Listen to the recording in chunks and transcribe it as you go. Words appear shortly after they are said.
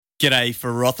G'day,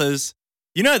 frothers.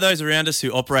 You know those around us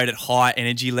who operate at high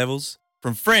energy levels?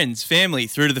 From friends, family,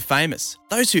 through to the famous.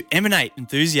 Those who emanate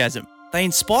enthusiasm. They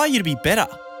inspire you to be better.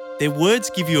 Their words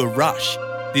give you a rush.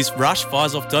 This rush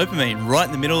fires off dopamine right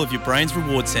in the middle of your brain's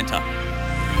reward centre.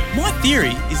 My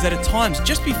theory is that at times,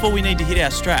 just before we need to hit our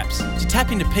straps, to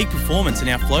tap into peak performance in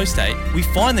our flow state, we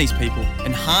find these people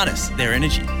and harness their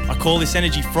energy. I call this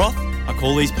energy froth. I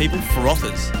call these people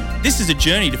frothers. This is a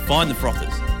journey to find the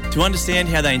frothers, to understand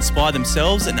how they inspire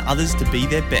themselves and others to be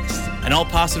their best. And I'll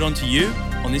pass it on to you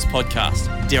on this podcast,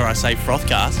 dare I say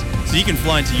Frothcast, so you can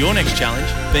fly into your next challenge,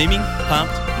 beaming,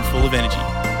 pumped and full of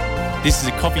energy. This is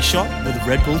a coffee shop with a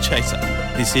Red Bull chaser.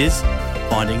 This is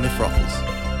Finding the Frothers.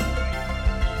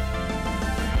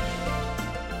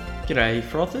 G'day,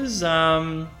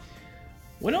 Frothers.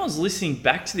 When I was listening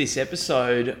back to this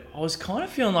episode, I was kind of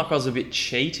feeling like I was a bit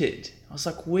cheated. I was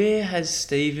like, where has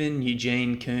Stephen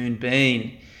Eugene Kuhn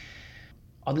been?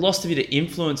 I'd lost a bit of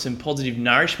influence and positive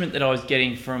nourishment that I was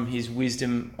getting from his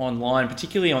wisdom online,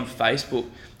 particularly on Facebook.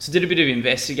 So I did a bit of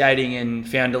investigating and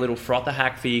found a little frother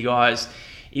hack for you guys.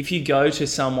 If you go to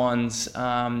someone's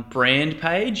brand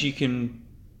page, you can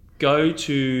go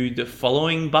to the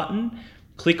following button,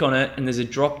 click on it, and there's a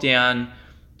drop down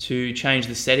to change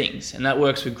the settings. And that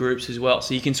works for groups as well.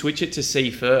 So you can switch it to see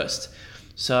first.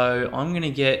 So I'm going to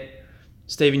get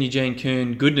Stephen Eugene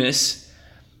Kuhn goodness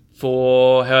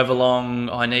for however long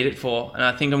I need it for. And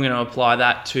I think I'm going to apply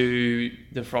that to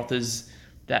the frothers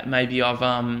that maybe I've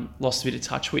lost a bit of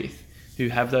touch with, who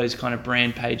have those kind of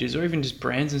brand pages or even just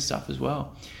brands and stuff as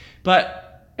well.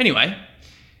 But anyway,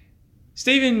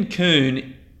 Stephen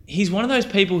Kuhn, he's one of those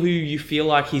people who you feel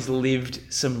like he's lived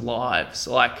some lives.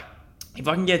 Like if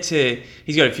I can get to,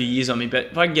 he's got a few years on me, but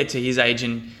if I can get to his age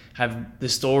and have the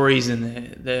stories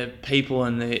and the people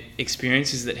and the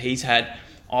experiences that he's had,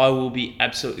 I will be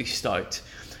absolutely stoked.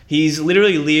 He's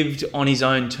literally lived on his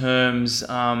own terms,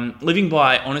 living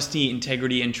by honesty,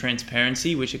 integrity, and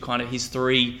transparency, which are kind of his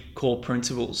three core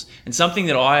principles, and something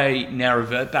that I now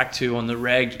revert back to on the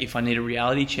reg if I need a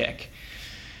reality check.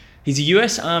 He's a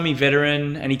US Army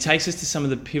veteran, and he takes us to some of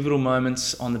the pivotal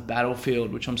moments on the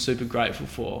battlefield, which I'm super grateful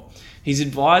for. He's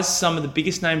advised some of the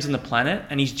biggest names on the planet,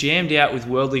 and he's jammed out with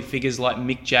worldly figures like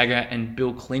Mick Jagger and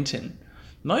Bill Clinton.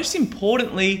 Most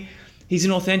importantly, he's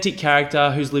an authentic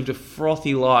character who's lived a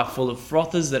frothy life full of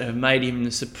frothers that have made him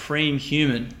the supreme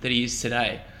human that he is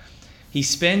today. He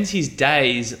spends his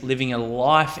days living a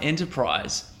life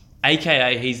enterprise,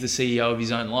 aka he's the CEO of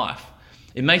his own life.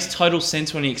 It makes total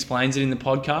sense when he explains it in the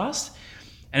podcast,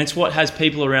 and it's what has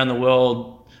people around the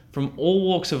world from all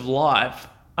walks of life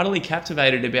utterly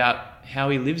captivated about how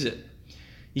he lives it.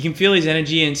 You can feel his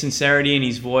energy and sincerity in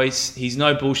his voice. He's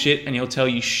no bullshit, and he'll tell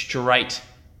you straight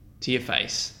to your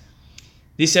face.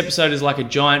 This episode is like a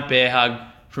giant bear hug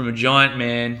from a giant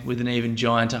man with an even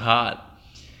gianter heart.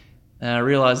 And I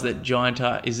realise that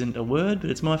gianter isn't a word, but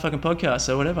it's my fucking podcast,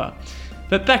 so whatever.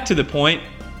 But back to the point,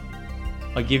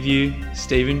 I give you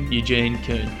Stephen Eugene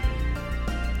Kuhn.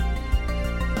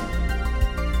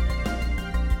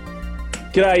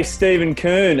 G'day, Stephen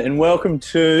Kuhn, and welcome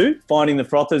to Finding the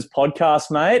Frothers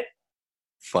podcast, mate.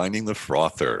 Finding the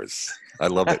Frothers. I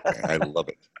love it. I love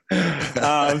it.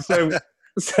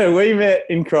 So we met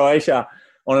in Croatia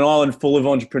on an island full of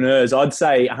entrepreneurs. I'd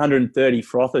say 130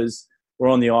 frothers were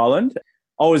on the island.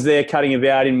 I was there cutting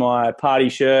about in my party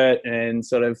shirt and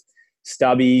sort of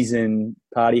stubbies and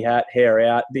party hat, hair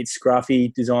out, a bit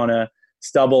scruffy, designer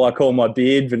stubble. I call my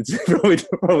beard, but it's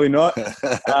probably not.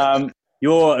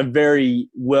 You're a very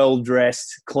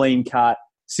well-dressed, clean-cut,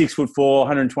 6'4",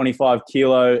 125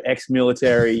 kilo,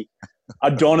 ex-military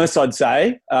Adonis, I'd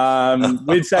say.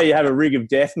 We'd say you have a rig of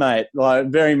death, mate. Like,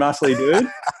 very muscly dude.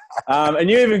 And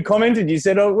you even commented, you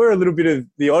said, oh, we're a little bit of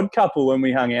the odd couple when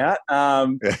we hung out.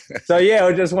 So, yeah,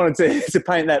 I just wanted to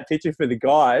paint that picture for the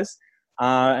guys.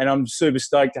 And I'm super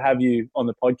stoked to have you on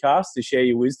the podcast to share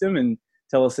your wisdom and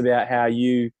tell us about how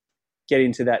you get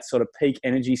into that sort of peak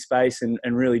energy space and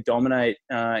really dominate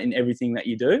in everything that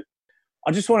you do.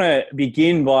 I just want to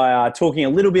begin by talking a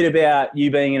little bit about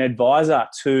you being an advisor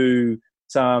to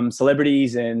some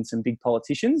celebrities and some big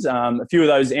politicians. A few of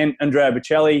those, Andrea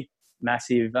Bocelli,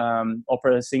 massive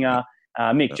opera singer,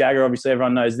 Mick Jagger, obviously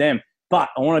everyone knows them. But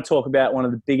I want to talk about one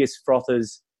of the biggest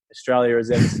frothers Australia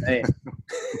has ever seen.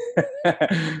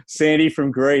 Sandy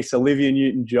from Greece, Olivia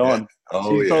Newton-John. Yeah.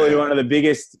 She's probably one of the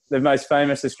biggest, the most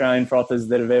famous Australian frothers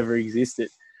that have ever existed.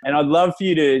 And I'd love for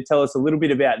you to tell us a little bit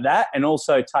about that and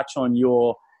also touch on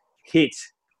your HIT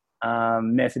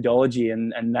methodology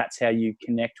and that's how you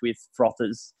connect with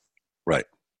frothers. Right.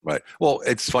 Well,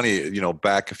 it's funny,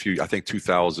 back I think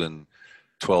 2000,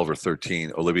 12 or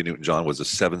 13, Olivia Newton-John was the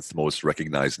 7th most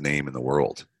recognized name in the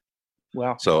world.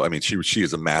 Wow. So, I mean, she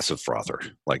is a massive frother,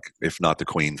 like if not the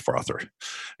queen frother,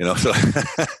 so,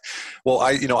 well,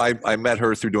 I met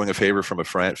her through doing a favor for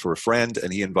a friend,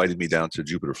 and he invited me down to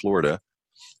Jupiter, Florida,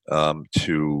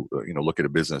 to, look at a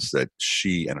business that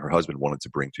she and her husband wanted to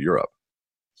bring to Europe.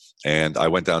 And I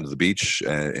went down to the beach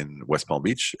in West Palm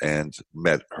Beach and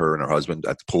met her and her husband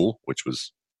at the pool, which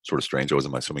was sort of strange. I was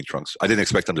in my swimming trunks. I didn't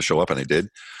expect them to show up, and they did.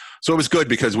 So it was good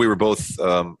because we were both,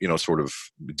 sort of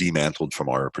demantled from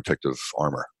our protective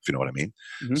armor, if you know what I mean.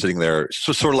 Mm-hmm. Sitting there,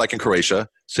 so sort of like in Croatia,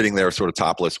 sitting there sort of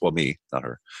topless. Well, me, not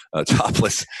her,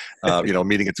 topless,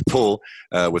 meeting at the pool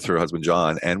with her husband,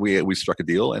 John. And we struck a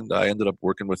deal, and I ended up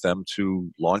working with them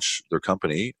to launch their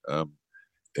company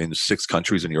in 6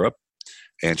 countries in Europe.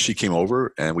 And she came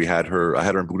over, and I had her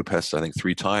in Budapest, I think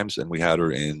 3 times, and we had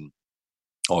her in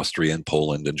Austria and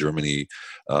Poland and Germany,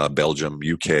 Belgium,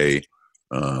 UK,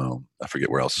 I forget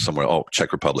where else, somewhere,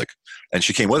 Czech Republic. And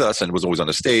she came with us and was always on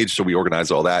the stage, so we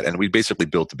organized all that, and we basically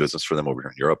built the business for them over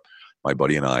here in Europe, my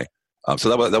buddy and I.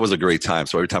 So that was a great time.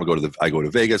 So every time I go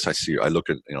to Vegas, I look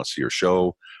at, see her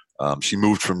show. She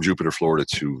moved from Jupiter, Florida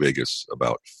to Vegas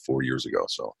about 4 years ago,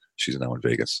 so she's now in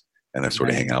Vegas, and I sort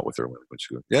of hang out with her when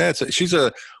she. She's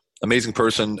a amazing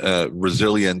person,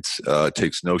 resilient,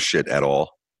 takes no shit at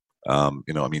all.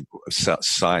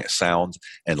 Sound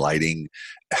and lighting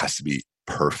has to be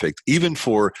perfect, even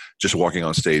for just walking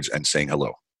on stage and saying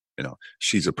hello.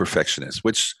 She's a perfectionist,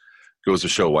 which goes to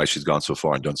show why she's gone so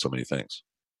far and done so many things.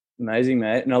 Amazing,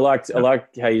 mate. And I like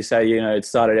how you say, it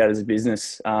started out as a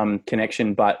business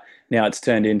connection, but now it's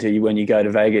turned into when you go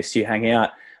to Vegas, you hang out.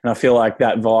 And I feel like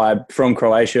that vibe from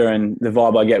Croatia, and the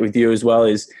vibe I get with you as well,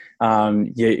 is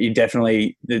you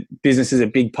definitely, the business is a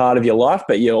big part of your life,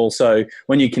 but you also,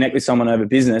 when you connect with someone over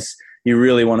business, you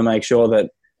really want to make sure that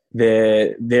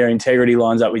their integrity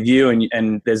lines up with you,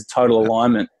 and there's total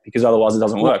alignment, because otherwise it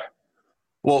doesn't work.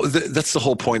 Well, that's the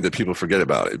whole point that people forget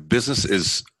about it. Business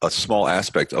is a small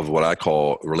aspect of what I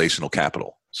call relational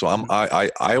capital. So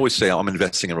I always say I'm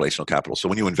investing in relational capital. So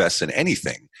when you invest in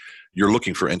anything, you're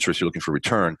looking for interest, you're looking for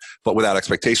return, but without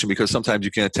expectation, because sometimes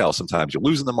you can't tell. Sometimes you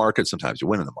lose in the market, sometimes you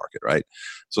win in the market, right?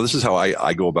 So this is how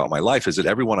I go about my life, is that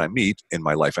everyone I meet in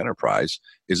my life enterprise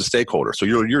is a stakeholder. So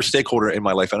you're a stakeholder in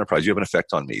my life enterprise. You have an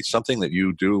effect on me. Something that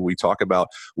you do, we talk about,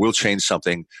 will change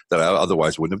something that I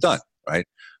otherwise wouldn't have done, right?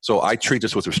 So I treat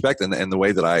this with respect, and the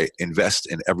way that I invest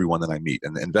in everyone that I meet.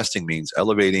 And investing means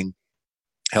elevating,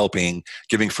 helping,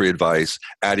 giving free advice,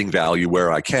 adding value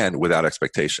where I can without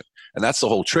expectation. And that's the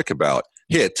whole trick about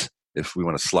HIT, if we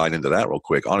want to slide into that real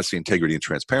quick. Honesty, integrity, and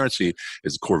transparency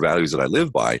is the core values that I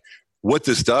live by. What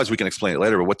this does, we can explain it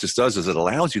later, but what this does is it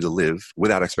allows you to live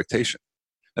without expectation.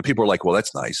 And people are like, well,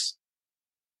 that's nice.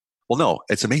 Well, no,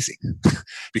 it's amazing.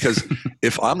 Because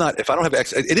if I don't have,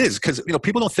 it is, because,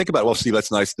 people don't think about, well, Steve,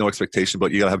 that's nice, no expectation,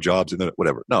 but you got to have jobs and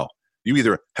whatever. No, you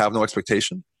either have no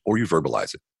expectation or you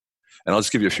verbalize it. And I'll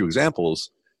just give you a few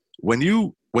examples. When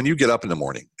you get up in the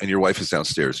morning and your wife is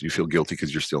downstairs, you feel guilty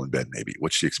because you're still in bed maybe.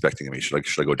 What's she expecting of me?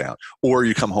 Should I go down? Or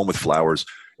you come home with flowers.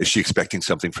 Is she expecting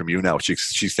something from you now? She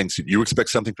thinks that you expect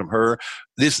something from her.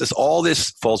 All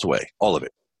this falls away, all of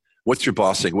it. What's your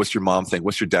boss think? What's your mom think?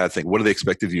 What's your dad think? What do they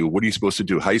expect of you? What are you supposed to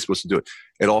do? How are you supposed to do it?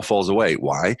 It all falls away.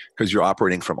 Why? Because you're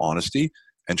operating from honesty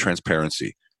and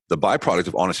transparency. The byproduct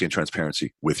of honesty and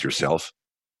transparency with yourself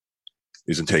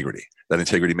is integrity. That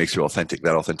integrity makes you authentic.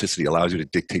 That authenticity allows you to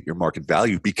dictate your market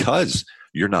value because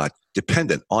you're not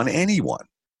dependent on anyone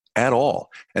at all.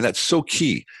 And that's so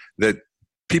key that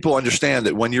people understand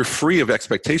that when you're free of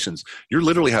expectations, you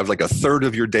literally have like a third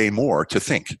of your day more to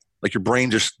think. Like your brain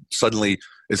just suddenly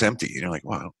is empty. And you're like,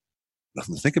 wow,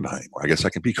 nothing to think about anymore. I guess I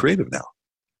can be creative now.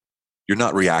 You're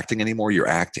not reacting anymore. You're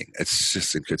acting.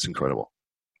 It's incredible.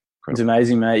 It's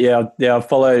amazing, mate. Yeah. I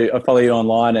follow you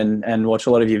online and watch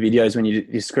a lot of your videos when you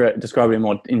describe it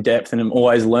more in depth, and I'm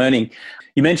always learning.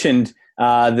 You mentioned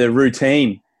the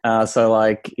routine. So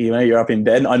like, you're up in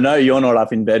bed. I know you're not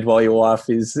up in bed while your wife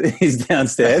is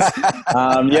downstairs.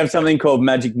 You have something called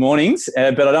Magic Mornings,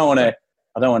 but I don't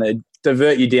want to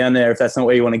divert you down there if that's not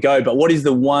where you want to go. But what is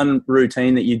the one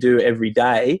routine that you do every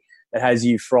day that has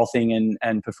you frothing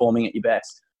and performing at your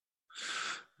best?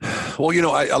 Well,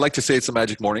 I like to say it's the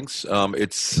Magic Mornings.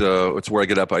 It's where I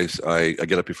get up. I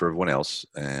get up before everyone else,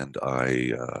 and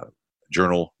I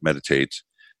journal, meditate,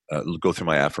 go through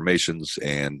my affirmations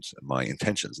and my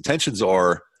intentions. Intentions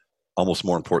are almost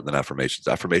more important than affirmations.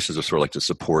 Affirmations are sort of like the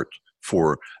support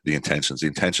for the intentions. The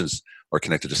intentions are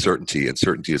connected to certainty, and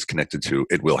certainty is connected to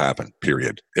it will happen,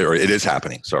 period. Or it is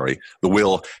happening, sorry. The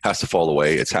will has to fall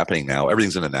away. It's happening now.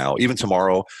 Everything's in the now. Even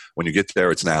tomorrow, when you get there,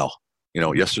 it's now.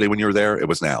 Yesterday when you were there, it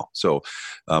was now. So,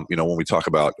 when I talk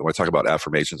about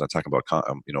affirmations, I talk about,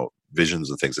 visions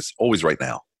and things. It's always right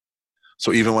now.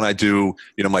 So even when I do,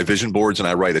 my vision boards and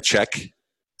I write a check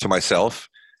to myself,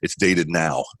 it's dated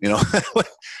now,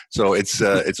 so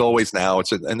it's always now.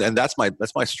 And that's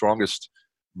my strongest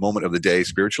moment of the day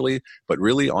spiritually, but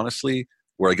really, honestly,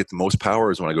 where I get the most power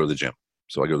is when I go to the gym.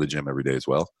 So I go to the gym every day as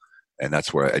well. And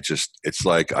that's where it's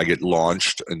like I get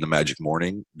launched in the magic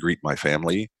morning, greet my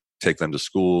family, take them to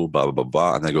school, blah, blah, blah,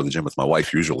 blah. And then I go to the gym with my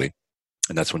wife usually.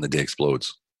 And that's when the day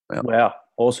explodes. Yeah. Wow.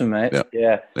 Awesome, mate.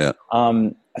 Yeah. Yeah.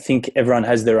 I think everyone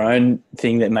has their own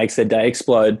thing that makes their day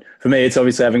explode. For me, it's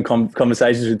obviously having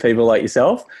conversations with people like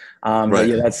yourself. Right. But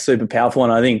yeah, that's super powerful.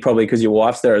 And I think probably because your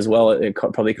wife's there as well, it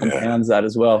probably compounds that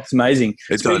as well. It's amazing.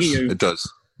 It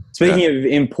does. Speaking of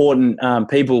important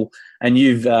people, and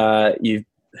you've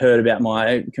heard about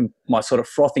my sort of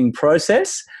frothing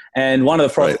process, and one of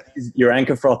the frothers is your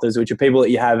anchor frothers, which are people that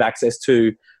you have access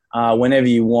to whenever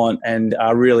you want and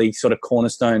are really sort of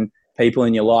cornerstone people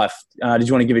in your life. Did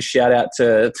you want to give a shout out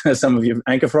to some of your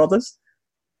anchor frothers?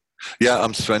 Yeah,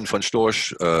 I'm Sven von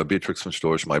Storch, Beatrix von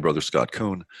Storch, my brother Scott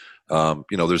Kuhn.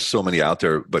 There's so many out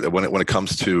there, but when it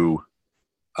comes to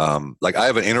like I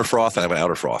have an inner froth and I have an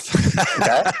outer froth.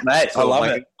 Okay, mate, so I love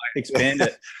it. Expand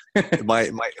it.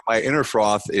 my inner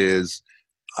froth is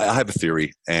I have a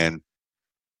theory, and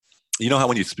you know how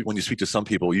when you speak to some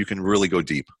people, you can really go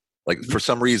deep. Like for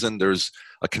some reason, there's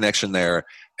a connection there,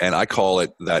 and I call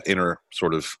it that inner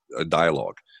sort of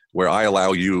dialogue where I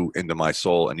allow you into my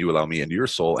soul and you allow me into your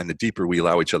soul, and the deeper we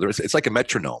allow each other, it's like a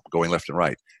metronome going left and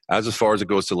right. As far as it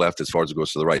goes to the left, as far as it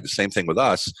goes to the right. The same thing with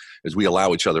us is we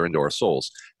allow each other into our souls,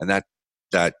 and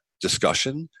that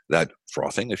discussion, that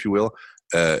frothing, if you will,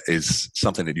 is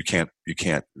something that you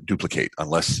can't duplicate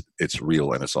unless it's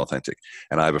real and it's authentic.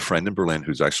 And I have a friend in Berlin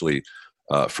who's actually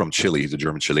from Chile. He's a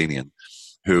German Chilean,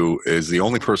 who is the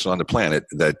only person on the planet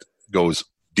that goes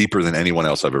deeper than anyone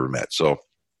else I've ever met. So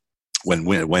when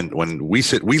we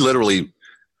sit, we literally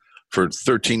for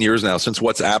 13 years now, since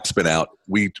WhatsApp's been out,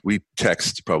 we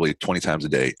text probably 20 times a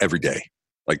day, every day,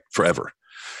 like forever.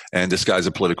 And this guy's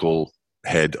a political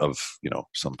head of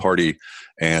some party,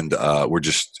 and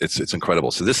it's incredible.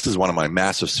 So this is one of my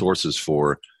massive sources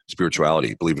for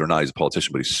spirituality. Believe it or not, he's a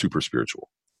politician, but he's super spiritual.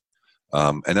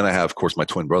 And then I have, of course, my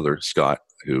twin brother Scott,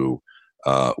 who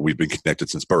we've been connected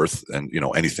since birth, and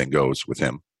anything goes with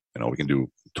him. We can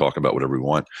talk about whatever we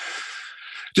want.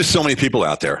 Just so many people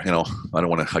out there.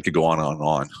 I could go on and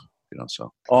on.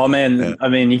 So. Oh man, yeah. I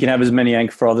mean, you can have as many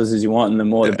anchor frothers as you want, and the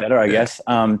more the better, I guess.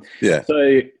 Yeah.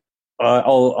 So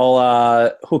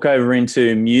I'll hook over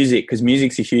into music, because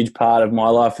music's a huge part of my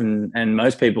life and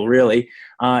most people really.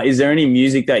 Is there any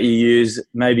music that you use,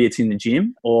 maybe it's in the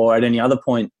gym or at any other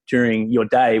point during your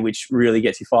day, which really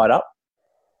gets you fired up?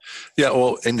 Yeah,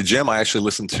 well, in the gym, I actually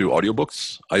listen to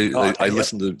audiobooks. I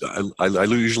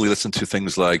usually listen to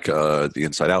things like the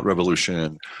Inside Out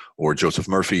Revolution or Dr. Joseph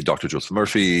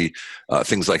Murphy,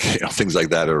 things like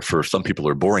that. Or for some people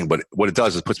are boring, but what it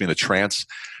does is it puts me in a trance.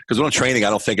 Because when I'm training, I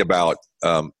don't think about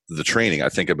the training. I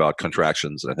think about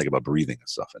contractions and I think about breathing and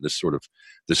stuff. And this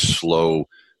slow,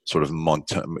 sort of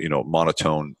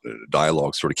monotone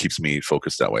dialogue sort of keeps me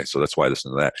focused that way. So that's why I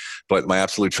listen to that. But my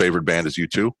absolute favorite band is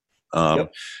U2.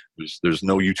 Yep. There's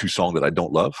no U2 song that I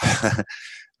don't love.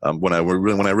 When I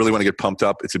really want to get pumped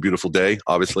up, It's a Beautiful Day.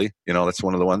 Obviously, that's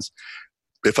one of the ones.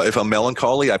 If I'm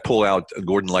melancholy, I pull out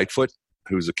Gordon Lightfoot,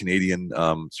 who's a Canadian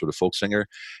sort of folk singer,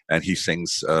 and he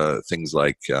sings things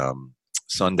like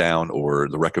Sundown or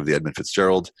The Wreck of the Edmund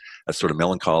Fitzgerald. That's sort of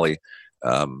melancholy.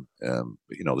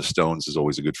 The Stones is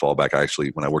always a good fallback.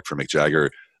 When I worked for Mick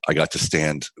Jagger, I got to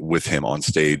stand with him on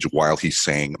stage while he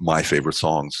sang my favorite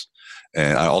songs.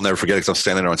 And I'll never forget it, because I'm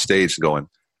standing there on stage and going,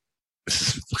 this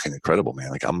is fucking incredible, man.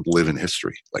 Like, I'm living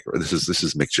history. Like, this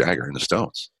is Mick Jagger and the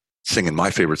Stones singing my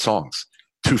favorite songs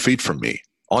 2 feet from me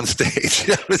on stage.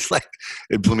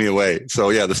 It blew me away. So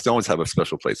yeah, the Stones have a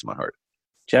special place in my heart.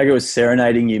 Jagger was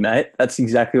serenading you, mate. That's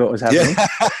exactly what was happening.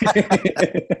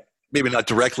 Yeah. Maybe not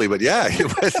directly, but yeah,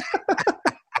 it was.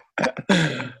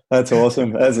 That's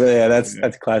awesome.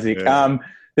 That's classic. Yeah.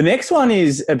 The next one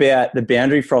is about the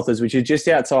boundary frothers, which are just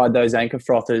outside those anchor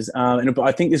frothers. And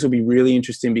I think this will be really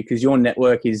interesting because your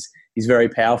network is very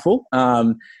powerful.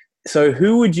 So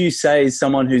who would you say is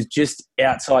someone who's just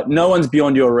outside? No one's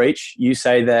beyond your reach. You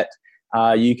say that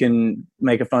you can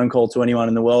make a phone call to anyone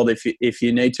in the world if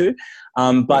you need to.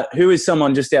 But who is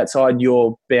someone just outside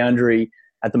your boundary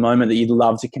at the moment that you'd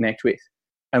love to connect with,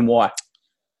 and why?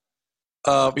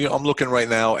 I'm looking right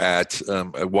now at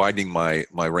widening my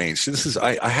range. So this is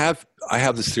I have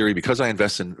this theory because I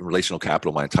invest in relational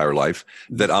capital my entire life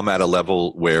that I'm at a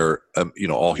level where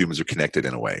all humans are connected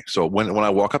in a way. So when I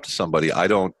walk up to somebody, I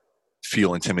don't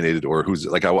feel intimidated or who's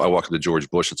like I walk up to George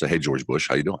Bush and say, "Hey, George Bush,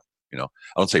 how you doing?" I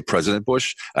don't say President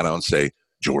Bush, and I don't say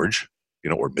George,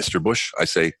 or Mr. Bush. I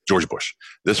say George Bush.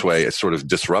 This way, it sort of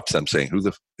disrupts them saying, "Who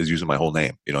is using my whole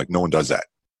name?" Like no one does that.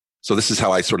 So this is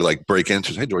how I sort of like break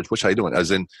into, hey, George Bush, how you doing? As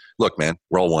in, look, man,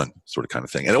 we're all one sort of kind of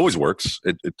thing. And it always works.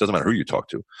 It doesn't matter who you talk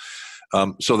to.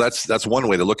 So that's one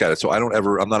way to look at it. So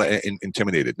I'm not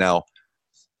intimidated. Now,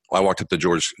 I walked up to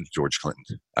George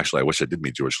Clinton. Actually, I wish I did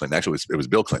meet George Clinton. Actually, it was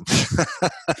Bill Clinton.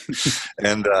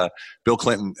 And Bill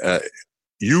Clinton,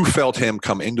 you felt him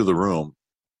come into the room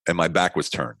and my back was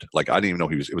turned. Like I didn't even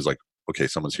know it was like, okay,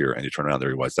 someone's here. And you turn around, there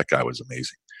he was. That guy was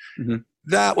amazing. Mm-hmm.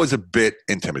 That was a bit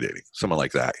intimidating. Someone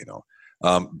like that,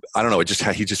 I don't know.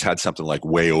 He just had something like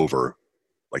way over,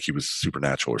 like he was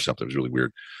supernatural or something. It was really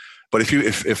weird. But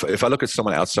if I look at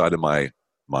someone outside of my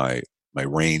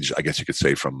range, I guess you could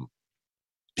say from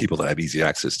people that I have easy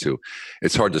access to,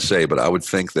 it's hard to say. But I would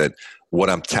think that what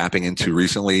I'm tapping into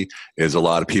recently is a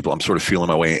lot of people. I'm sort of feeling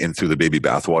my way in through the baby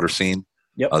bathwater scene.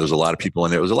 Yep. There's a lot of people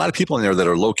in there. There's a lot of people in there that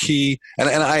are low key, and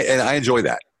I enjoy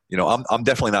that. I'm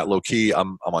definitely not low key.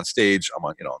 I'm on stage. I'm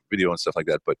on video and stuff like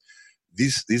that. But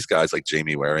these guys like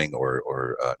Jamie Waring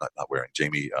or not Waring,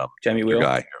 Jamie Wheel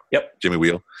guy. Yep. Jamie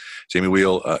Wheel.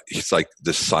 He's like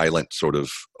this silent sort of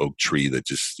oak tree that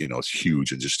just is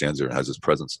huge and just stands there and has his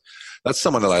presence. That's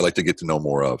someone that I like to get to know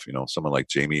more of. Someone like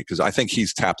Jamie, because I think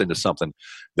he's tapped into something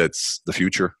that's the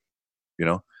future.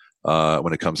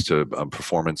 When it comes to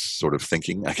performance sort of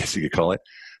thinking, I guess you could call it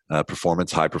high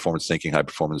performance thinking, high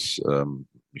performance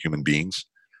human beings.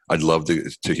 I'd love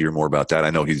to hear more about that. I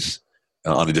know he's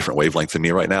on a different wavelength than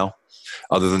me right now.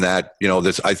 Other than that,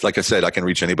 like I said, I can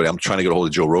reach anybody. I'm trying to get a hold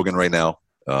of Joe Rogan right now.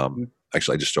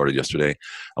 Actually, I just started yesterday.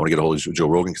 I want to get a hold of Joe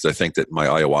Rogan because I think that my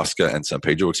ayahuasca and San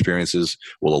Pedro experiences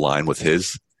will align with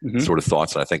his sort of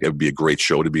thoughts. And I think it would be a great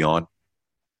show to be on.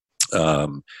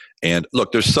 And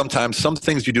look, there's sometimes some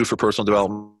things you do for personal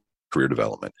development, career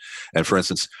development. And for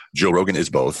instance, Joe Rogan is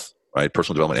both, right?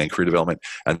 Personal development and career development.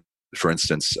 And for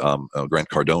instance, Grant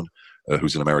Cardone,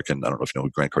 who's an American. I don't know if you know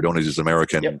who Grant Cardone is. He's an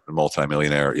American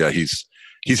multimillionaire. Yeah, he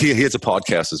has a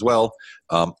podcast as well.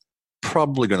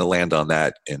 Probably going to land on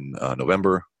that in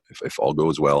November if all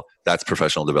goes well. That's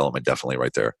professional development, definitely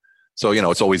right there. So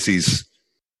it's always these.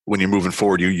 When you're moving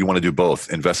forward, you want to do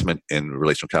both investment in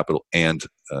relational capital and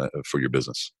for your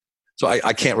business. So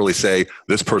I can't really say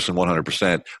this person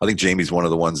 100%. I think Jamie's one of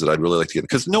the ones that I'd really like to get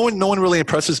because no one really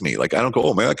impresses me. Like I don't go,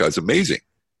 oh man, that guy's amazing.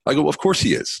 I go, well, of course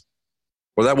he is.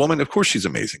 Or that woman, of course she's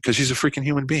amazing because she's a freaking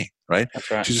human being, right?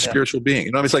 That's right. She's a spiritual being.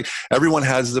 It's like everyone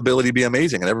has the ability to be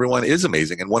amazing and everyone is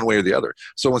amazing in one way or the other.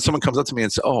 So when someone comes up to me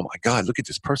and says, oh my God, look at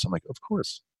this person, I'm like, of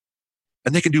course.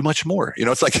 And they can do much more.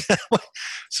 It's like,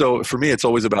 so for me, it's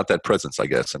always about that presence, I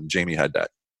guess. And Jamie had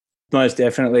that. Most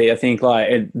definitely. I think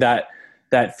like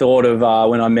that thought of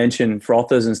when I mention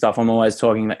frothers and stuff, I'm always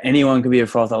talking that anyone can be a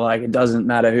frother. Like it doesn't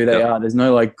matter who they are. There's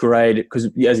no like grade because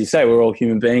as you say, we're all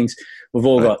human beings. We've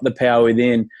all got the power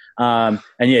within. And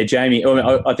yeah, Jamie,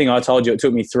 I think I told you it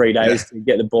took me 3 days to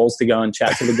get the balls to go and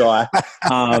chat to the guy.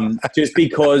 Just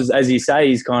because, as you say,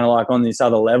 he's kind of like on this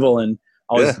other level. And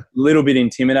I was a little bit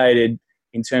intimidated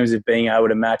in terms of being able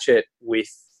to match it with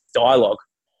dialogue.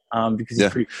 Because he's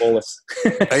pretty flawless.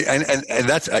 and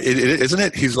that's it, isn't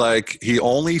it? He's like, he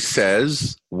only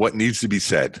says what needs to be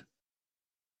said.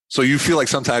 So you feel like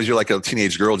sometimes you're like a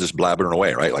teenage girl just blabbering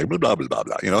away, right? Like blah, blah, blah, blah,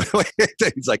 blah.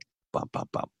 He's like, bum, bum,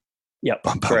 bum. Yep,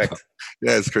 bum, bum, correct. Bum.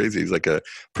 Yeah, it's crazy. He's like a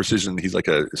precision. He's like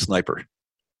a sniper.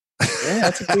 Yeah,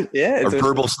 that's a good, a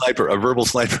verbal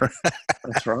sniper.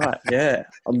 That's right. Yeah.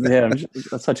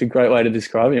 That's such a great way to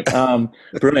describe him.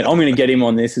 Brilliant. I'm going to get him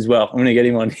on this as well. I'm going to get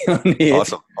him on here.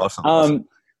 Awesome.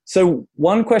 So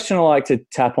one question I like to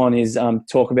tap on is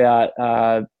talk about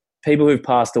people who've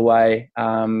passed away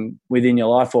within your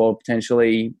life or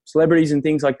potentially celebrities and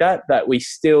things like that we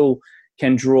still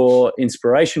can draw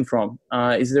inspiration from.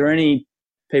 Is there any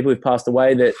people who've passed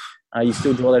away that you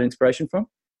still draw that inspiration from?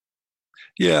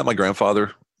 Yeah, my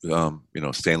grandfather,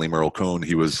 Stanley Merle Kuhn,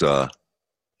 he was a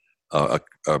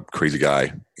crazy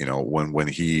guy. When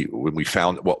we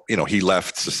found, he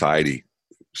left society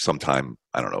sometime,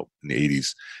 I don't know, in the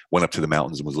 80s, went up to the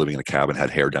mountains and was living in a cabin, had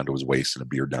hair down to his waist and a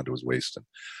beard down to his waist and,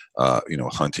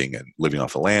 hunting and living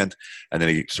off the land. And then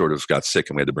he sort of got sick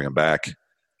and we had to bring him back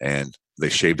and they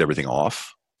shaved everything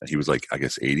off. And he was like, I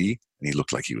guess 80 and he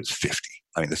looked like he was 50.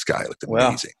 I mean, this guy looked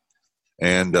amazing. Wow.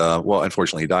 And,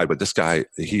 unfortunately he died, but this guy,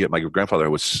 my grandfather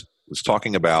was was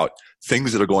talking about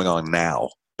things that are going on now,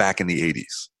 back in the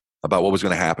 80s, about what was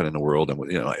going to happen in the world.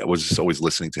 And, I was just always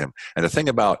listening to him. And the thing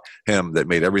about him that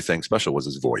made everything special was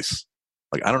his voice.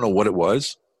 Like, I don't know what it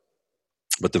was,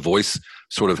 but the voice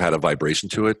sort of had a vibration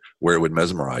to it where it would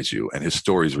mesmerize you, and his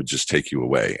stories would just take you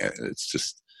away. And it's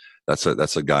just, that's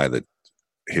a guy that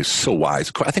he's so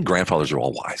wise. I think grandfathers are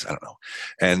all wise. I don't know.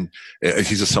 And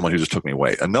he's just someone who just took me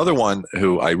away. Another one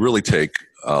who I really take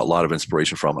a lot of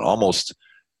inspiration from, and almost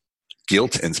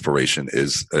guilt inspiration,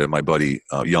 is my buddy,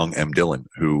 young M. Dillon,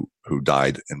 who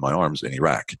died in my arms in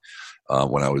Iraq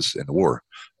when I was in the war.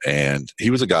 And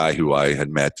he was a guy who I had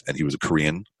met, and he was a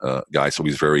Korean guy, so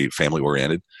he's very family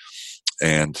oriented.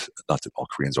 And not that all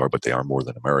Koreans are, but they are more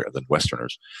than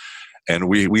Westerners. And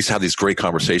we used to have these great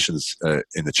conversations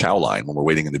in the chow line when we're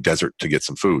waiting in the desert to get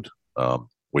some food,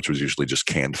 which was usually just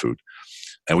canned food.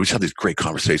 And we just had these great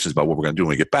conversations about what we're going to do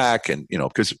when we get back. And,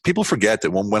 because people forget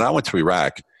that when I went to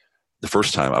Iraq the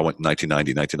first time, I went in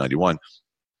 1990, 1991,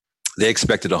 they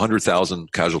expected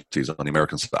 100,000 casualties on the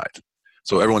American side.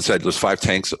 So everyone said there's 5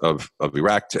 tanks of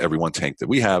Iraq to every 1 tank that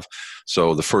we have.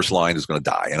 So the first line is going to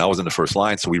die. And I was in the first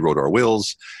line, so we wrote our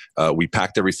wills. We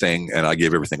packed everything, and I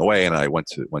gave everything away, and I went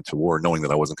to war knowing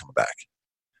that I wasn't coming back.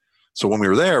 So when we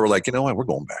were there, we're like, you know what, we're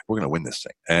going back. We're going to win this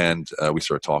thing. And we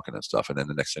started talking and stuff. And then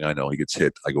the next thing I know, he gets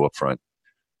hit. I go up front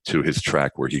to his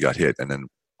track where he got hit, and then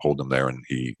hold him there, and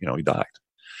he died.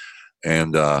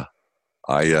 And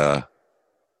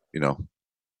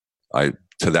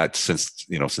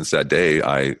since that day,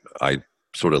 I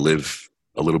sort of live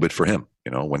a little bit for him.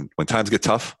 When times get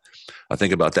tough, I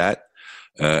think about that,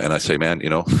 and I say, man,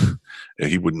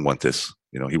 he wouldn't want this.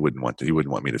 He wouldn't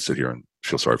want me to sit here and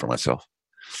feel sorry for myself.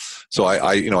 So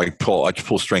I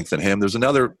pull strength in him. There's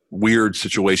another weird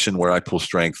situation where I pull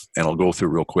strength, and I'll go through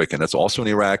real quick. And that's also in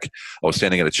Iraq. I was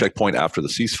standing at a checkpoint after the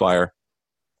ceasefire,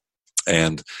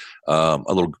 and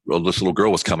this little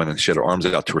girl was coming, and she had her arms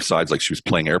out to her sides like she was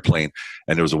playing airplane.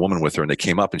 And there was a woman with her, and they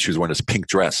came up, and she was wearing this pink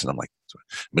dress. And I'm like,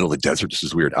 middle of the desert, this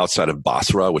is weird. Outside of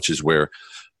Basra, which is where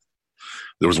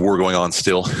there was war going on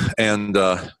still. And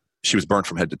she was burnt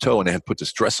from head to toe, and they had put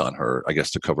this dress on her, I guess,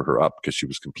 to cover her up, because she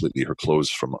was completely, her clothes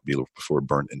from before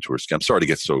burned into her skin. I'm sorry to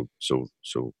get so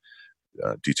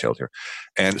detailed here.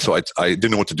 And so I didn't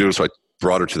know what to do, so I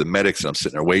brought her to the medics, and I'm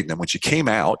sitting there waiting. And when she came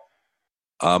out,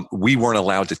 we weren't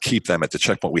allowed to keep them at the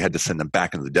checkpoint. We had to send them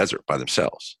back into the desert by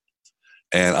themselves.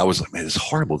 And I was like, man, this is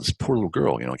horrible. This poor little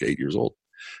girl, like 8 years old.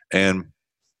 And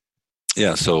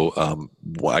yeah, so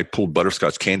I pulled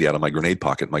butterscotch candy out of my grenade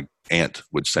pocket. My aunt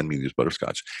would send me these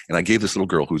butterscotch. And I gave this little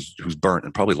girl who's burnt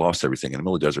and probably lost everything in the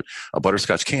middle of the desert a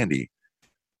butterscotch candy.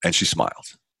 And she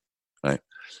smiled, right?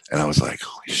 And I was like,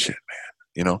 holy shit,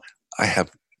 man. I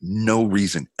have no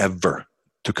reason ever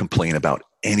to complain about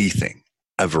anything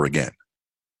ever again.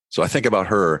 So I think about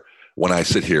her when I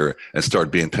sit here and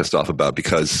start being pissed off about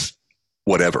because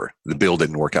whatever, the bill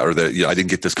didn't work out, or I didn't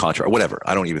get this contract, or whatever.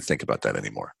 I don't even think about that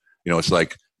anymore. It's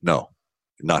like, no,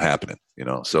 not happening,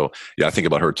 So yeah, I think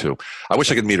about her too. I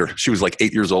wish I could meet her. She was like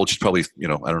 8 years old. She's probably, I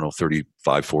don't know,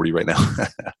 35, 40 right now.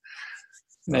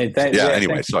 Mate,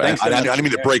 anyway, sorry. I didn't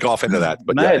mean to break off into that.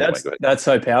 But no, that's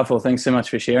so powerful. Thanks so much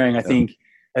for sharing. I think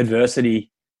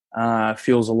adversity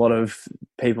fuels a lot of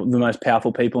people, the most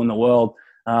powerful people in the world,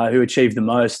 who achieve the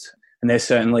most. And there's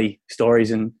certainly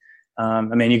stories. And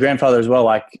your grandfather as well,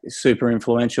 like super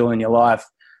influential in your life.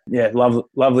 Yeah,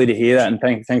 lovely to hear that.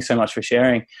 And thanks so much for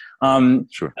sharing.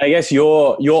 Sure. I guess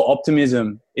your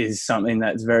optimism is something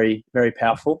that's very, very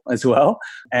powerful as well.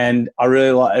 And I'd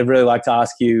really like to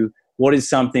ask you, what is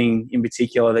something in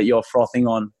particular that you're frothing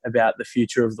on about the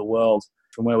future of the world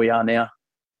from where we are now?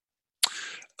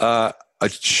 A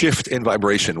shift in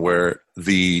vibration where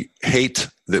the hate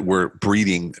that we're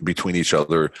breeding between each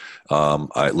other,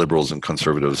 liberals and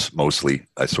conservatives mostly,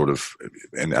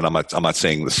 and I'm not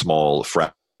saying the small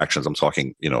fractions. I'm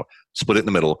talking, split it in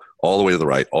the middle, all the way to the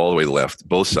right, all the way to the left,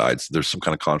 both sides. There's some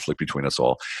kind of conflict between us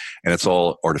all, and it's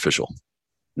all artificial.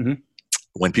 Mm-hmm.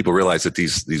 When people realize that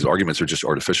these arguments are just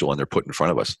artificial and they're put in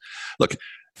front of us. Look,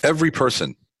 every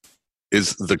person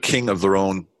is the king of their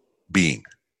own being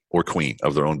or queen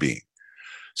of their own being.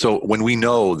 So when we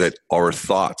know that our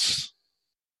thoughts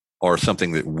are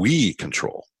something that we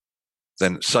control,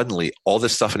 then suddenly all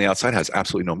this stuff on the outside has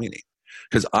absolutely no meaning.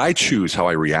 Because I choose how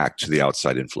I react to the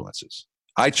outside influences.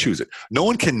 I choose it. No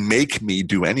one can make me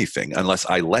do anything unless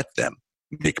I let them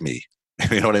make me.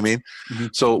 You know what I mean? Mm-hmm.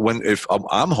 So if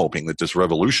I'm hoping that this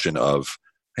revolution of,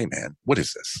 hey man, what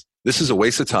is this? This is a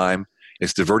waste of time.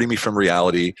 It's diverting me from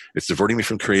reality. It's diverting me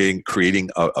from creating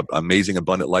an amazing,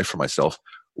 abundant life for myself.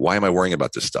 Why am I worrying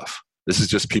about this stuff? This is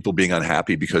just people being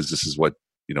unhappy because this is what,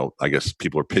 I guess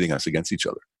people are pitting us against each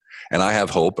other. And I have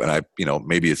hope, and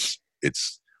maybe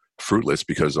it's fruitless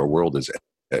because our world is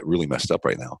really messed up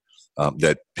right now.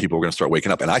 That people are going to start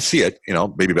waking up, and I see it.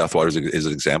 Baby bathwater is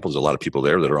an example. There's a lot of people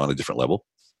there that are on a different level.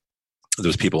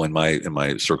 There's people in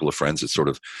my circle of friends that sort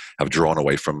of have drawn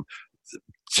away from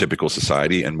typical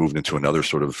society and moved into another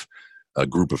sort of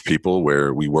group of people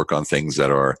where we work on things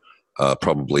that are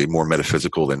probably more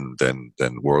metaphysical than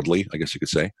worldly, I guess you could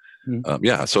say.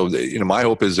 Mm. So my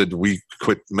hope is that we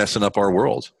quit messing up our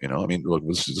world. Look,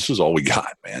 this is all we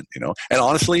got, man. And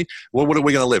honestly, what are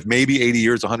we going to live? Maybe 80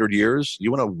 years, 100 years?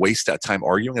 You want to waste that time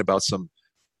arguing about some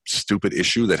stupid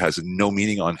issue that has no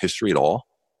meaning on history at all?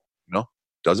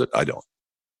 Does it? I don't.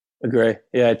 Agree.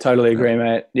 Yeah, totally agree,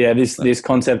 mate. Yeah, this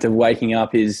concept of waking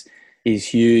up is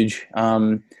huge.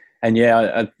 And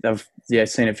I've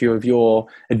seen a few of your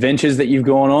adventures that you've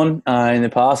gone on in the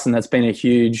past, and that's been a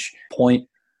huge point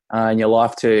in your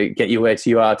life to get you where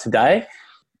you are today.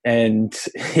 And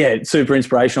yeah, it's super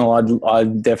inspirational.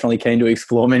 I'm definitely keen to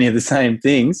explore many of the same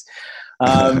things.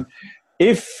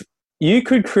 If you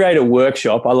could create a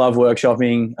workshop, I love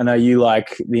workshopping. I know you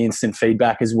like the instant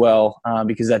feedback as well,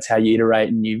 because that's how you iterate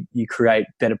and you create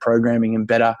better programming and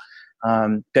better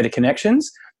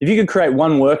connections. If you could create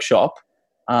one workshop,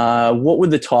 what would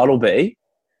the title be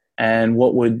and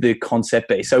what would the concept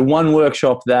be? So one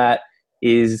workshop that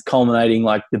is culminating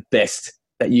like the best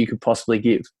that you could possibly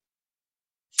give.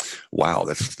 Wow,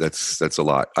 that's a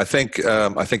lot. I think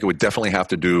it would definitely have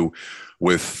to do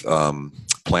with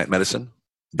plant medicine.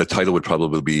 The title would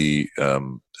probably be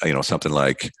something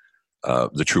like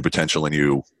the true potential in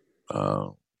you,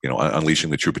 unleashing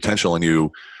the true potential in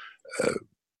you.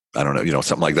 I don't know,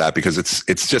 something like that, because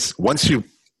it's just once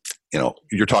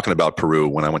you're talking about Peru.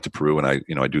 When I went to Peru and I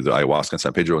do the ayahuasca in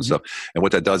San Pedro and stuff. And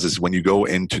what that does is when you go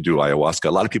in to do ayahuasca,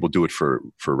 a lot of people do it for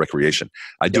recreation.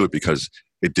 I do it because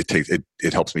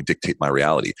it helps me dictate my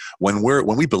reality. When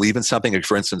we believe in something, like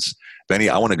for instance, Benny,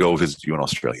 I want to go visit you in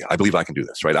Australia. I believe I can do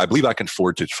this, right? I believe I can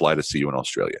afford to fly to see you in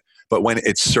Australia. But when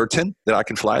it's certain that I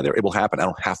can fly there, it will happen. I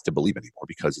don't have to believe anymore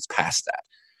because it's past that.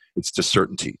 It's just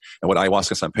certainty. And what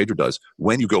ayahuasca San Pedro does,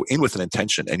 when you go in with an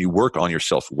intention and you work on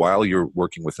yourself while you're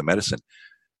working with the medicine,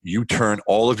 you turn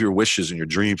all of your wishes and your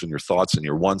dreams and your thoughts and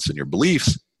your wants and your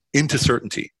beliefs into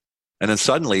certainty. And then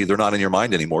suddenly they're not in your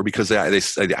mind anymore because they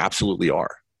absolutely are.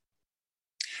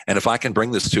 And if I can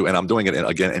bring this to, and I'm doing it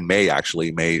again in May,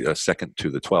 actually, May 2nd to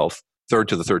the 12th, 3rd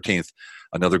to the 13th,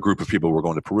 another group of people, we're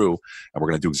going to Peru, and we're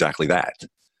going to do exactly that.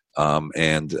 I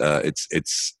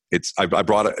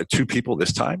brought 2 people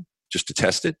this time just to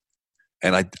test it.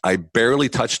 And I barely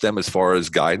touched them as far as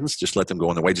guidance, just let them go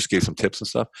on their way, just gave some tips and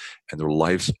stuff. And their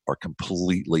lives are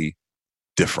completely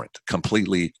different,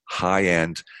 completely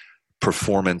high-end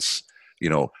performance,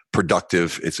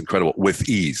 productive. It's incredible with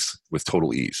ease, with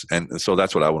total ease. And so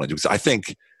that's what I want to do. Because I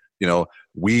think,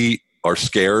 we are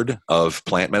scared of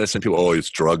plant medicine. People, oh,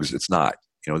 it's drugs. It's not.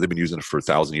 They've been using it for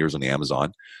 1,000 years on the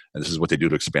Amazon, and this is what they do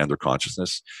to expand their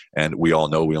consciousness. And we all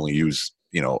know we only use,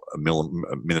 a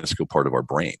minuscule part of our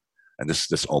brain. And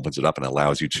this opens it up and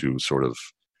allows you to sort of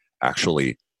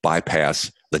actually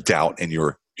bypass the doubt in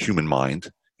your human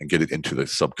mind and get it into the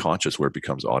subconscious where it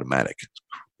becomes automatic.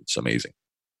 It's amazing.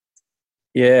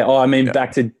 Yeah. Oh, I mean, yeah.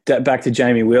 Back to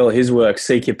Jamie Wheal, his work,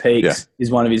 Seek Your Peaks,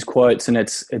 is one of his quotes. And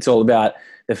it's all about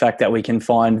the fact that we can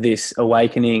find this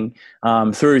awakening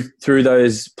through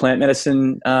those plant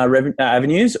medicine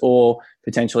avenues, or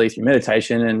potentially through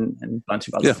meditation and a bunch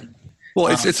of other things. Well,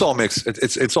 it's all mixed.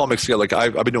 It's all mixed together. Like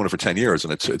I've been doing it for 10 years,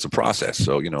 and it's a process.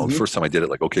 So the first time I did it,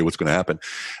 like, okay, what's going to happen?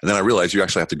 And then I realized you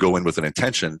actually have to go in with an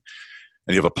intention,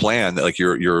 and you have a plan. Like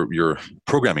you're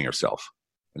programming yourself,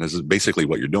 and this is basically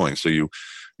what you're doing. So you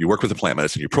work with the plant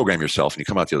medicine, you program yourself, and you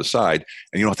come out the other side,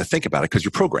 and you don't have to think about it because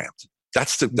you're programmed.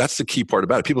 That's the key part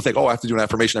about it. People think, oh, I have to do an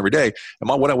affirmation every day. And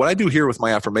what I do here with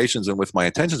my affirmations and with my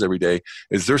intentions every day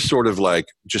is they're sort of like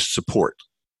just support,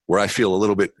 where I feel a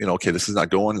little bit, okay, this is not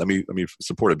going. Let me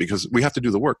support it, because we have to do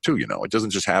the work too. It doesn't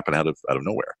just happen out of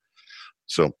nowhere.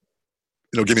 So,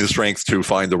 give me the strength to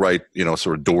find the right,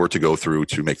 sort of door to go through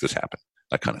to make this happen.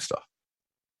 That kind of stuff.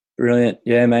 Brilliant.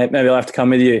 Yeah, mate. Maybe I'll have to come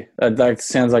with you. That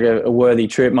sounds like a worthy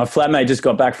trip. My flatmate just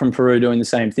got back from Peru doing the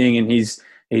same thing, and he's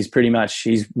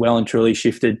well and truly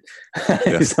shifted.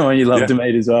 He's someone you love to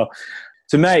meet as well.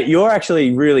 So, mate, you're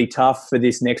actually really tough for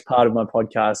this next part of my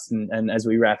podcast, and as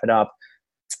we wrap it up.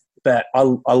 But I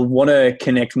want to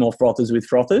connect more frothers with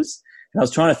frothers. And I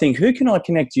was trying to think, who can I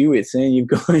connect you with? And you've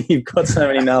got so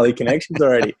many gnarly connections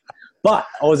already. But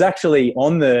I was actually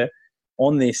on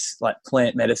this like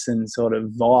plant medicine sort of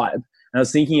vibe. And I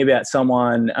was thinking about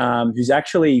someone who's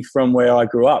actually from where I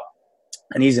grew up,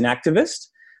 and he's an activist.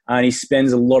 and he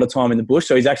spends a lot of time in the bush.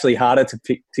 So he's actually harder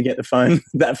to get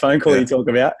that phone call you talk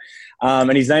about.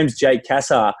 And his name's Jake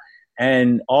Cassar.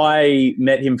 And I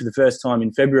met him for the first time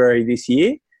in February this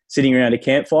year, sitting around a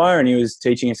campfire, and he was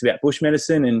teaching us about bush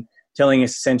medicine and telling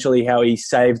us essentially how he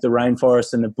saved the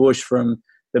rainforest and the bush from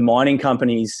the mining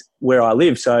companies where I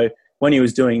live. So when he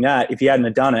was doing that, if he hadn't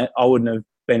have done it, I wouldn't have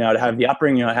been able to have the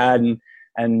upbringing I had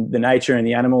and the nature and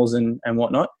the animals and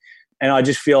whatnot. And I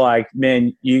just feel like,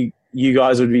 man, you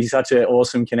guys would be such an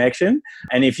awesome connection.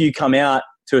 And if you come out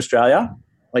to Australia,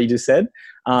 like you just said,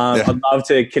 I'd love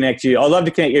to connect you. I'd love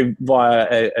to connect you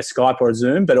via a Skype or a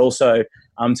Zoom, but also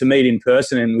to meet in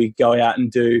person, and we go out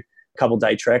and do a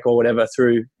couple-day trek or whatever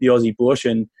through the Aussie bush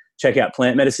and check out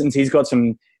plant medicines. He's got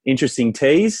some interesting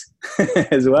teas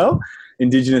as well,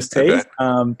 Indigenous teas.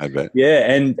 I bet.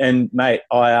 Yeah, and mate,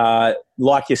 I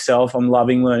like yourself, I'm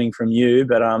loving learning from you,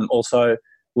 but I'm also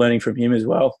learning from him as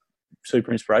well.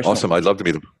 Super inspirational. Awesome. I'd love to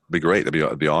meet him. It'd be great.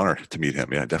 It'd be an honor to meet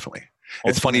him. Yeah, definitely. Awesome.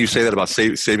 It's funny you say that about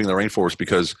saving the rainforest,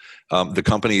 because the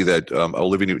company that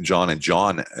Olivia Newton-John and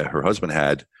John, her husband,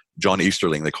 had, John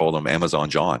Easterling, they called him Amazon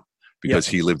John, because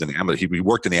he lived in the Amazon. He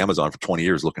worked in the Amazon for 20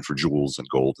 years looking for jewels and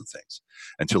gold and things,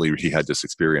 until he had this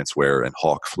experience where a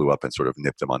hawk flew up and sort of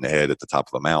nipped him on the head at the top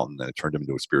of a mountain, and it turned him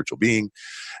into a spiritual being.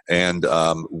 And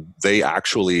they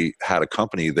actually had a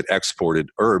company that exported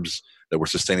herbs that were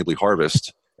sustainably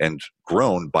harvested and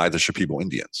grown by the Shipibo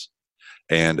Indians,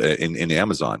 and in the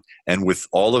Amazon. And with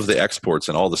all of the exports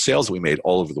and all the sales that we made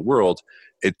all over the world,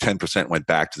 10% went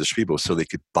back to the Shipibo so they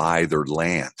could buy their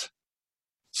land.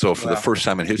 So for the first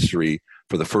time in history,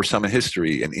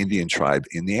 an Indian tribe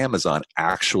in the Amazon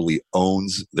actually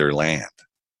owns their land,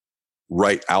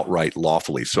 outright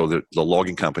lawfully, so that the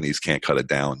logging companies can't cut it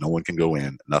down. No one can go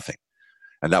in, nothing.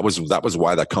 And that was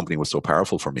why that company was so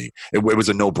powerful for me. It was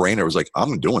a no-brainer. It was like,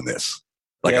 I'm doing this.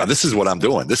 This is what I'm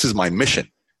doing. This is my mission.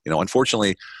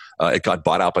 Unfortunately, it got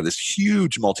bought out by this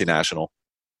huge multinational,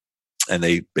 and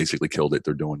they basically killed it.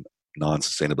 They're doing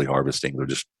non-sustainably harvesting. They're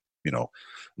just,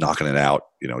 knocking it out,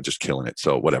 just killing it.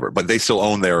 So whatever. But they still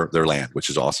own their land, which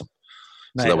is awesome.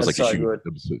 Mate, so that was like so a huge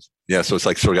good. Yeah, so it's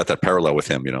like sort of got that parallel with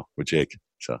him, with Jake.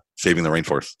 So saving the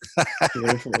rainforest.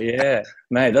 Beautiful. Yeah.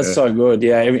 Mate, that's so good.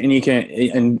 Yeah. And you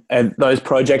can, and those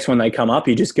projects, when they come up,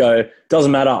 you just go,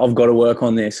 doesn't matter, I've got to work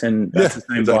on this. And that's the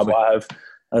same vibe I have.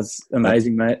 That's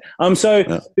amazing, mate.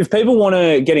 If people want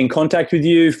to get in contact with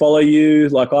you, follow you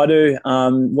like I do,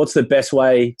 what's the best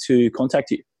way to contact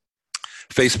you?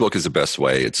 Facebook is the best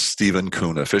way. It's Stephen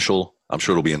Kuhn Official. I'm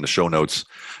sure it'll be in the show notes.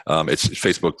 It's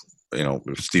Facebook,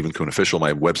 Stephen Kuhn Official.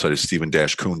 My website is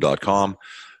stephen-kuhn.com.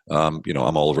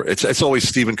 I'm all over. It's always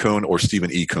Stephen Kuhn or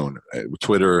Stephen E. Kuhn.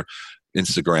 Twitter,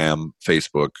 Instagram,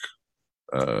 Facebook.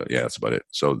 That's about it.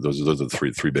 So those are the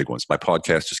three big ones. My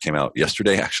podcast just came out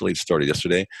yesterday. Actually, it started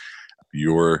yesterday.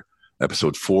 Your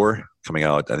episode 4 coming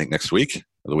out, I think, next week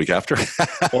or the week after.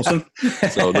 Awesome.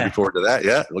 So looking forward to that.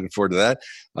 Yeah, looking forward to that.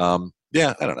 I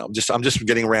don't know. I'm just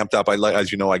getting ramped up.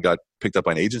 As you know, I got picked up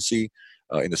by an agency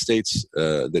in the States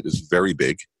that is very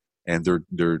big, and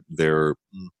they're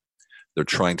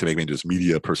trying to make me into this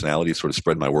media personality, sort of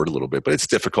spread my word a little bit. But it's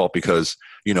difficult because,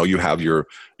 you have your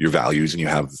values and you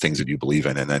have the things that you believe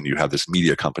in. And then you have this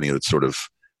media company that's sort of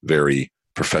very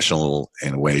professional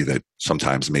in a way that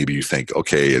sometimes maybe you think,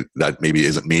 okay, that maybe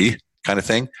isn't me kind of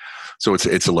thing. So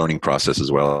it's a learning process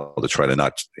as well to try to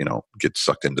not, get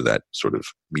sucked into that sort of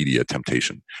media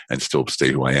temptation and still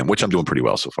stay who I am, which I'm doing pretty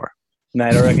well so far.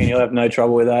 Mate, I reckon you'll have no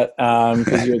trouble with that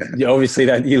because you're obviously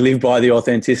that you live by the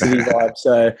authenticity vibe.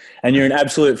 So, and you're an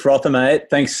absolute frother, mate.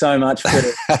 Thanks so much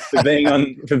for being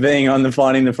on the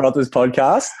Finding the Frothers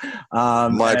podcast.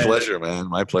 My pleasure, man.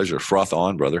 My pleasure. Froth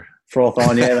on, brother. Froth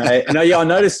on, yeah, mate. And I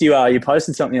noticed you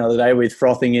posted something the other day with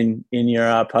frothing in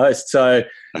your post. So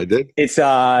I did. It's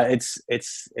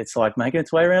like making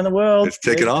its way around the world. It's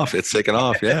taken off.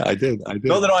 Yeah, I did.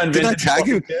 Not that I invented. Did I tag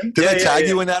you? Did I tag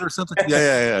you in that or something?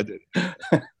 Yeah, I did.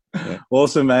 Yeah.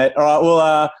 Awesome, mate. All right.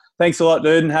 Well, thanks a lot,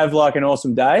 dude, and have like an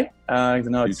awesome day. I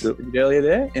know it's a bit earlier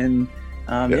there, and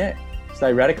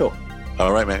stay radical.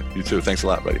 All right, man. You too. Thanks a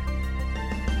lot, buddy.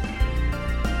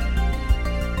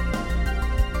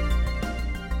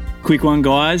 Quick one,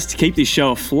 guys. To keep this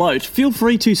show afloat, feel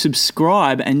free to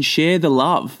subscribe and share the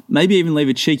love. Maybe even leave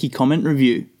a cheeky comment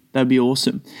review. That'd be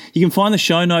awesome. You can find the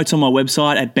show notes on my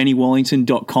website at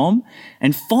bennywallington.com.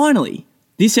 And finally,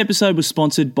 this episode was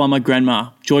sponsored by my grandma,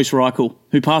 Joyce Reichel,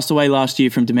 who passed away last year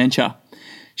from dementia.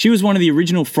 She was one of the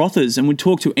original frothers and would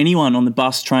talk to anyone on the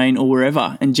bus, train, or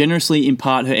wherever and generously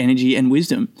impart her energy and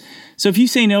wisdom. So if you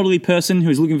see an elderly person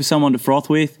who is looking for someone to froth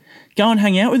with, go and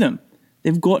hang out with them.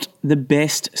 They've got the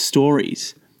best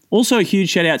stories. Also, a huge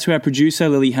shout out to our producer,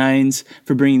 Lily Haynes,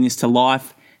 for bringing this to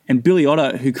life, and Billy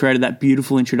Otto, who created that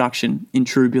beautiful introduction in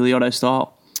true Billy Otto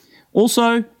style.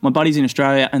 Also, my buddies in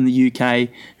Australia and the UK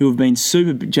who have been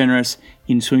super generous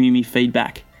in swinging me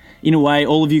feedback. In a way,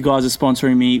 all of you guys are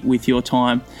sponsoring me with your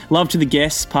time. Love to the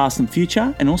guests, past and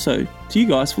future, and also to you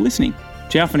guys for listening.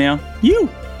 Ciao for now. You!